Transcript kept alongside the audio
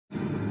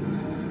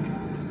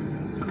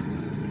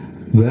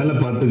வேலை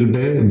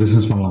பார்த்துக்கிட்டே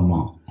பிஸ்னஸ் பண்ணலாமா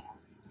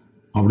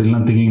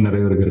அப்படின்லாம் திங்கிங்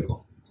நிறைய பேருக்கு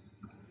இருக்கும்.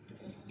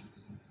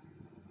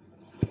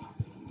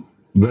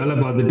 வேலை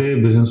பார்த்துட்டே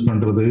பிஸ்னஸ்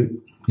பண்ணுறது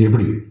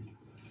எப்படி,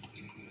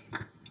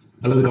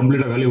 அல்லது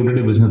கம்ப்ளீட்டாக வேலையை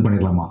விட்டுட்டு பிஸ்னஸ்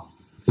பண்ணிடலாமா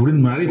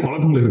இப்படின்னு நிறைய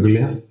குழப்பங்கள் இருக்கு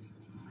இல்லையா?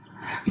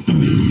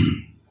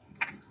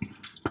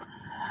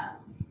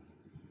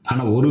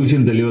 ஆனால் ஒரு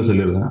விஷயம் தெளிவாக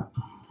சொல்லிடுறேன்,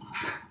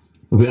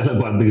 வேலை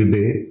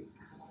பார்த்துக்கிட்டு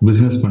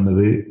பிஸ்னஸ்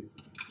பண்ணது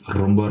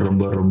ரொம்ப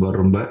ரொம்ப ரொம்ப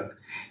ரொம்ப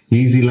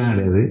ஈஸிலாம்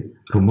கிடையாது,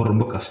 ரொம்ப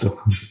ரொம்ப கஷ்டம்.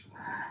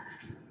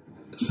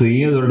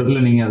 செய்யாத ஒரு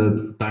இடத்துல நீங்கள் அதை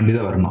தாண்டி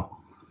தான் வரணும்.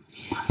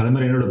 அதே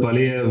மாதிரி என்னோட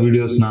பழைய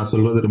வீடியோஸ் நான்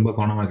சொல்றது ரொம்ப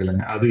கவனமாக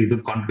கேளுங்க, அது இது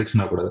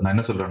கான்ட்ரடிக்ஷன் ஆகக்கூடாது. நான்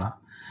என்ன சொல்கிறேன்னா,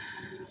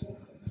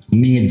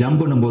 நீங்கள்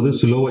ஜம்ப் பண்ணும்போது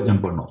ஸ்லோவாக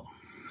ஜம்ப் பண்ணணும்.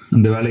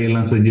 இந்த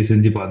வேலையெல்லாம் செஞ்சு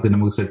செஞ்சு பார்த்து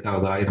நமக்கு செட்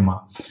ஆகுது ஆயிருமா.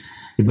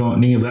 இப்போ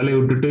நீங்கள் வேலையை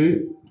விட்டுட்டு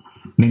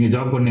நீங்கள்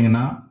ஜாப்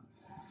பண்ணீங்கன்னா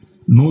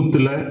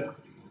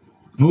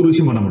 100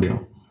 விஷயம் பண்ண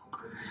முடியும்.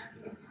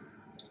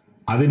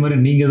 அதே மாதிரி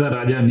நீங்க தான்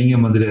ராஜா, நீங்க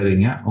மந்திரி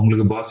ஆறீங்க,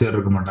 உங்களுக்கு பாஸ் யாரும்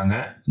இருக்க மாட்டாங்க.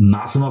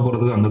 நாசமா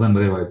போறதுக்கு அங்கதான்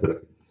நிறைய வாய்ப்பு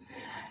இருக்கு.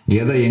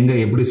 எதை எங்க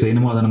எப்படி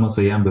செய்யணுமோ அதை நம்ம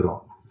செய்யாம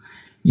போயிடும்.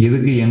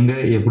 எதுக்கு எங்க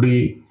எப்படி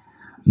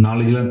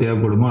நாலேஜ்லாம்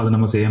தேவைப்படுமோ அதை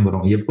நம்ம செய்யாம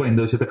போயிடும். எப்போ இந்த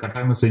விஷயத்த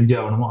கட்டாயமா செஞ்சு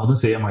ஆகணுமோ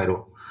அதுவும் செய்யாம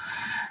ஆயிரும்.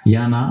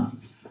 ஏன்னா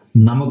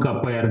நமக்கு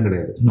அப்பா யாரும்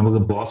கிடையாது, நமக்கு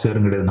பாஸ்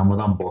யாரும் கிடையாது, நம்ம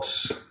தான் பாஸ்.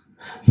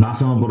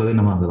 நாசமா போறதே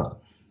நம்ம அங்கதான்.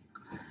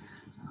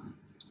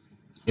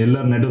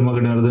 எல்லாரும் நெட்வொர்க்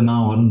மார்க்கெட்டிங் வருது,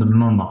 நான்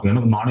வந்துடணும்,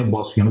 எனக்கு நானே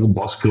பாஸ், எனக்கு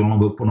பாஸ்க்கு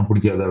எல்லாம் ஒர்க் பண்ண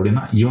பிடிக்காது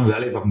அப்படின்னா இவன்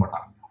வேலையை பார்க்க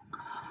மாட்டான்.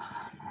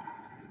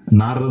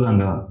 நாடுறது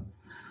அங்கதான்.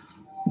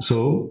 ஸோ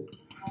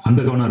அந்த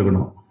கவனம்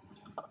இருக்கணும்.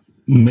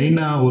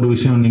 மெயினாக ஒரு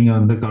விஷயம் நீங்கள்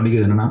வந்து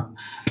கவனிக்கிறது என்னன்னா,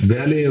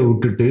 வேலையை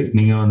விட்டுட்டு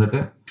நீங்கள் வந்துட்டு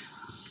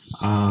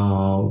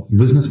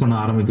பிஸ்னஸ் பண்ண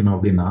ஆரம்பிக்கணும்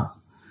அப்படின்னா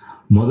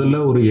முதல்ல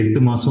ஒரு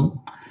 8 மாதம்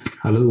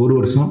அல்லது 1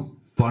 வருஷம்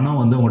பணம்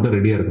வந்து உங்கள்கிட்ட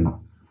ரெடியாக இருக்கணும்.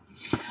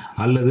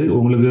 அல்லது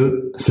உங்களுக்கு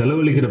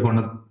செலவழிக்கிற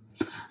பணம்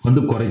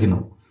வந்து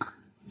குறைக்கணும்.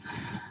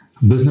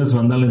 பிஸ்னஸ்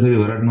வந்தாலும் சரி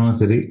வராட்டினாலும்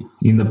சரி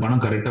இந்த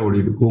பணம் கரெக்டாக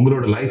ஓடிடும்.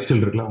 உங்களோட லைஃப்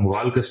ஸ்டைல் இருக்குல்ல, உங்கள்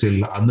வாழ்க்கை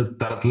ஸ்டைலில் அந்த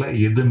தரத்தில்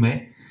எதுவுமே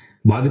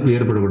பாதிப்பு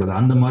ஏற்படக்கூடாது.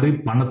 அந்த மாதிரி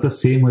பணத்தை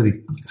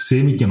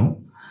சேமிக்கணும்.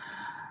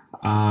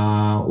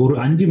 ஒரு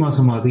 5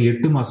 மாசமாவது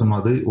 8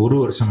 மாசமாவது 1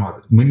 வருஷமாவது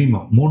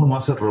மினிமம் 3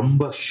 மாசம்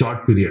ரொம்ப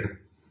ஷார்ட் பீரியட்.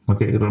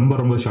 ஓகே, ரொம்ப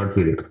ரொம்ப ஷார்ட்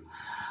பீரியட்.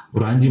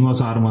 ஒரு 5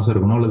 மாசம் 6 மாசம்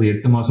இருக்கணும், அல்லது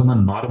 8 மாசம்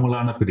தான்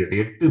நார்மலான பீரியட்.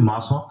 8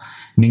 மாசம்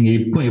நீங்க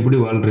இப்போ எப்படி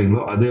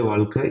வாழ்றீங்களோ அதே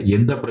வாழ்க்கை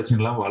எந்த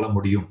பிரச்சனைலாம் வாழ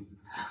முடியும்.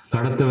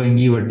 கடத்தை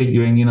வாங்கி வட்டிக்கு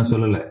வாங்கி நான்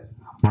சொல்லலை,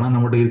 பணம்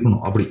நம்மகிட்ட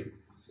இருக்கணும். அப்படி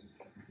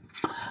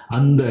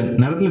அந்த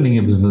நேரத்தில்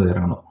நீங்க பிசினஸ்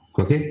இறங்கணும்.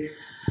 ஓகே,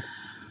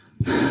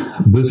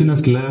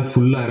 பிசினஸ்ல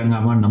ஃபுல்லா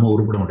இறங்காம நம்ம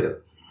உருப்பட முடியாது.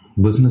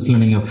 பிசினஸ்ல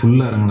நீங்க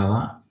ஃபுல்லா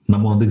இறங்கினாதான்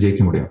நம்ம வந்து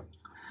ஜெயிக்க முடியும்.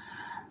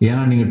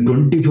 ஏன்னா நீங்க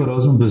 24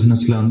 hours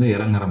பிசினஸ்ல வந்து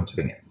இறங்க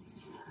ஆரம்பிச்சிருங்க.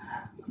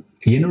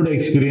 என்னோட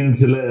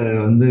எக்ஸ்பீரியன்ஸ்ல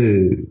வந்து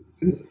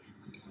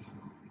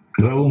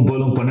ரவும்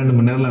போலும் 12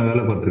 மணி நேரம்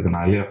வேலை பார்த்துருக்கேன்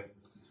இல்லையா?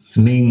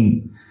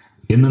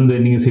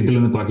 நீங்க சிட்டில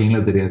இருந்து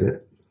பாக்கீங்களா தெரியாது.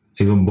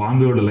 இப்போ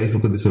பாம்பேயோட லைஃப்பை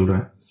பத்தி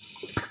சொல்றேன்.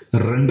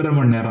 2.5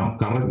 மணி நேரம்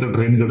கரெக்டா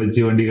ட்ரெயின்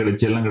கிடைச்சி வண்டி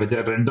கிடைச்சி எல்லாம் கிடைச்சா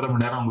 2.5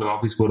 மணி நேரம் உங்களுக்கு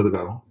ஆஃபீஸ்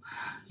போறதுக்காகும்,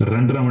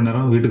 2.5 மணி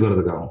நேரம் வீட்டுக்கு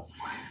வர்றதுக்காகும்.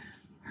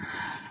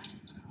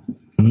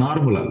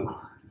 நார்மலா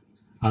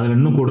அதுல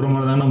இன்னும் கூடுற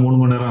மாதிரி தானே 3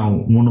 மணி நேரம்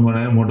ஆகும். 3 மணி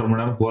நேரம் 3.5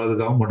 மணி நேரம்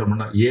போறதுக்காகவும் 3.5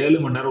 மணி நேரம் 7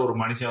 மணி நேரம் ஒரு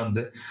மனுஷன்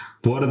வந்து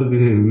போறதுக்கு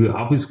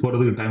ஆஃபீஸ்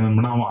போறதுக்கு டைம்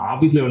பண்ணா அவன்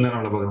ஆஃபீஸ்ல எவ்வளவு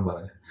நேரம் வேலை பார்க்கணும்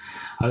பாருங்க.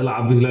 அதுல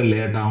ஆஃபீஸ்ல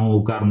லேட் ஆகும்,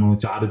 உட்காரணும்,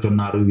 சாரு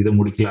சொன்னாரு இதை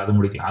முடிக்கல அது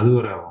முடிக்கல, அது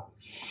வேற ஆகும்.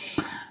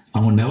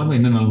 அவங்க நிலைமை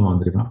என்ன நிலைமை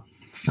வந்திருக்கான்.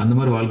 அந்த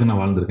மாதிரி வாழ்க்கை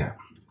நான் வாழ்ந்திருக்கேன்.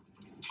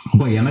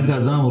 அப்போ எனக்கு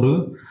அதுதான் ஒரு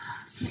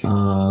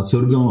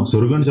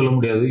சொர்க்கம்னு சொல்ல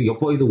முடியாது.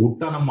 எப்போ இதை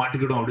விட்டா நம்ம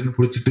மாட்டிக்கிடும் அப்படின்னு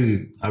பிடிச்சிட்டு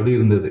அப்படி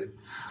இருந்தது.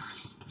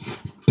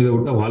 இதை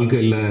விட்டா வாழ்க்கை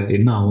இல்லை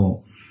என்ன ஆகும்.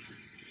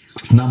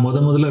 நான்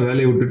முதல்ல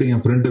வேலையை விட்டுட்டு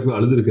என் ஃப்ரெண்டை போய்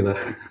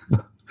அழுதுருக்கிறேன்.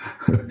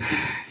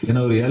 ஏன்னா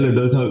ஒரு 7-8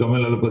 வருஷம் ஒரு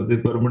கம்பெனியில் வேலை பார்த்து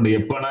பெர்மனண்ட்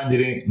எப்பனா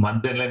சரி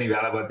மந்த்ல நீ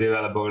வேலை பார்த்து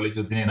வேலை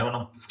சுத்தினே என்ன பண்ண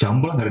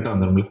சம்பளம் கரெக்டாக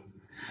வந்துடும்ல,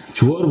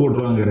 சோறு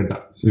போட்டுருவாங்க கரெக்டா,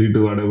 வீட்டு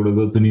வாடகை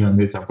கொடுக்க துணி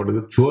வாங்க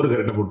சாப்பாடுக்கு சோறு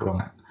கரெக்டாக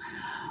போட்டுருவாங்க.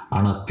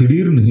 ஆனா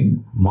திடீர்னு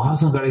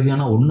மாசம்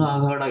கடைசியானா ஒன்னும்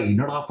ஆகாடா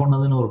என்னடா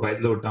பண்ணதுன்னு ஒரு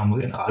பயத்துல விட்டாகும்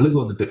போது எனக்கு அழுகு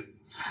வந்துட்டு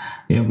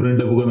என்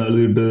ஃப்ரெண்டை புக்கு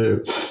அழுதுகிட்டு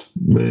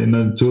என்ன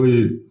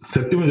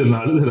சத்தியமா சொல்ல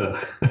அழுதுறா.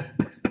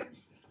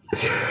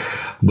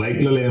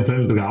 பைக்ல என்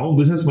ஃப்ரெண்ட் இருக்கான், அவன்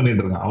பிசினஸ்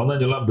பண்ணிட்டு இருக்கான். அவன் தான்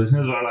சொல்லலாம்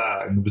பிசினஸ் வாடா,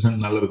 இந்த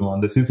பிசினஸ் நல்லா இருக்கும்,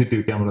 அந்த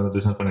சிசிடிவி கேமரா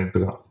பிசினஸ் பண்ணிட்டு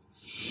இருக்கான்.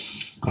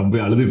 அவன்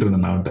போய் அழுதுட்டு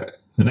இருந்தேன் நான் அவன்கிட்ட,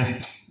 என்ன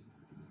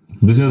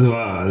பிசினஸ்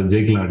வா அது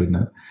ஜெயிக்கலாம்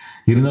அப்படின்னு.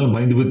 இருந்தாலும்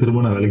பயந்து போய்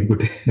திரும்ப நான் வேலைக்கு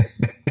போயிட்டேன்.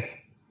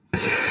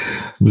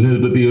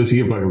 பிசினஸ் பத்தி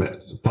யோசிக்க பார்க்கல.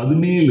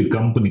 17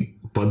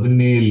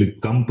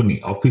 கம்பெனி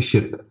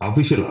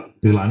அபிஷியலா,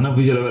 இதுல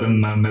அன்அபிஷியலா வேற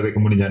நிறைய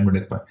கம்பெனி ஜாயின்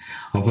பண்ணிருப்பேன்.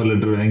 ஆஃபர்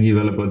லெட்டர் வாங்கி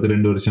வேலை பார்த்து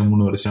 2 வருஷம்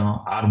 3 வருஷம்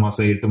 6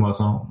 மாசம் 8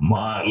 மாசம்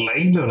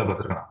லைன்ல வேலை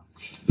பார்த்துருக்கான்.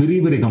 பெரிய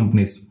பெரிய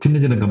கம்பெனிஸ், சின்ன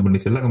சின்ன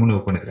கம்பெனிஸ், எல்லா கம்பெனியும்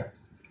ஒர்க் பண்ணிருக்கேன்.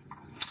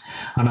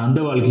 ஆனா அந்த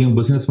வாழ்க்கையும்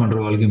பிசினஸ் பண்ற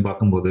வாழ்க்கையும்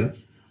பார்க்கும்போது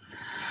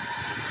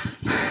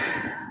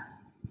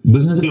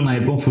பிசினஸ்ல நான்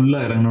எப்போ ஃபுல்லா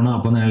இறங்கணும்னா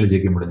அப்பதான் என்னால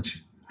ஜெயிக்க முடிஞ்சு.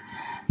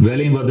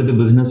 வேலையும் பார்த்துட்டு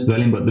பிசினஸ்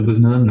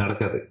தான்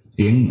நடக்காது.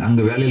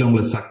 அங்க வேலையில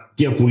உங்களை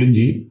சக்கியா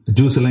புளிஞ்சி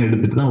ஜூஸ் எல்லாம்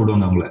எடுத்துட்டு தான்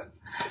விடுவாங்க அவங்கள.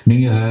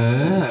 நீங்க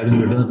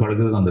அப்படின்னு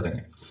படுக்கிறதுக்கு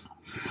வந்துடுங்க,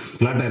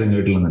 பிளாட் ஆயிருங்க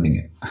வீட்டுல இருந்தா. நீங்க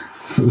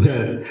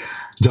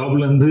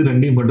ஜாப்லேருந்து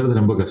ரெண்டையும்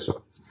பண்ணுறது ரொம்ப கஷ்டம்.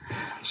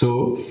 ஸோ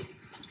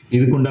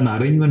இதுக்கு உண்டான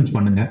அரேஞ்ச்மெண்ட்ஸ்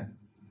பண்ணுங்க.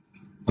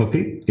 ஓகே,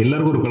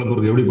 எல்லாருக்கும் ஒரு குழப்பம்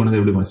இருக்கு, எப்படி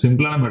பண்ணுறது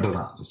சிம்பிளான மேட்டர்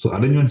தான். ஸோ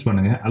அரேஞ்ச்மெண்ட்ஸ்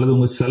பண்ணுங்க, அல்லது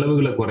உங்கள்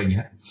செலவுகளை குறைங்க,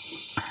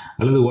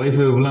 அல்லது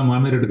ஒய்ஃபைலாம்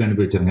மாமியார் வீட்டுக்கு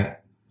அனுப்பி வச்சிருங்க,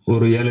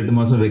 ஒரு 7-8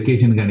 மாதம்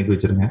வெக்கேஷனுக்கு அனுப்பி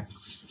வச்சிருங்க,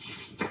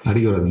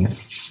 அடிக்க வராதிங்க.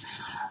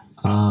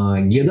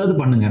 ஏதாவது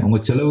பண்ணுங்க,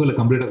 உங்கள் செலவுகளை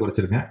கம்ப்ளீட்டாக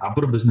குறைச்சிருங்க.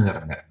 அப்புறம் பிஸ்னஸ்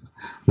இறங்க.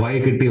 வாயை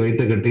கட்டி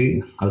வயிற்ற கட்டி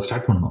அதை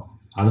ஸ்டார்ட் பண்ணணும்.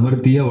 அது மாதிரி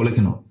தீயா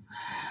உழைக்கணும்.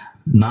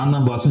 நான்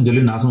தான் பாஸ்ன்னு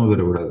சொல்லி நாசமாக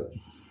போயிடக்கூடாது.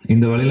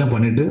 இந்த வேலையெல்லாம்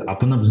பண்ணிட்டு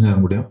அப்போ தான் பிஸ்னஸ்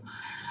இறங்க முடியும்.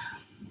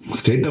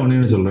 ஸ்ட்ரெயிட்டாக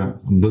ஒன்று சொல்கிறேன்,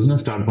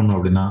 பிஸ்னஸ் ஸ்டார்ட் பண்ணோம்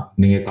அப்படின்னா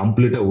நீங்கள்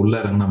கம்ப்ளீட்டாக உள்ளே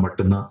இறங்கினா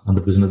மட்டும்தான் அந்த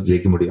பிஸ்னஸ்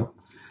ஜெயிக்க முடியும்.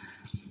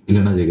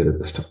 இல்லைன்னா ஜெயிக்கிறது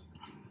கஷ்டம்.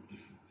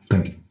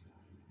 தேங்க்யூ.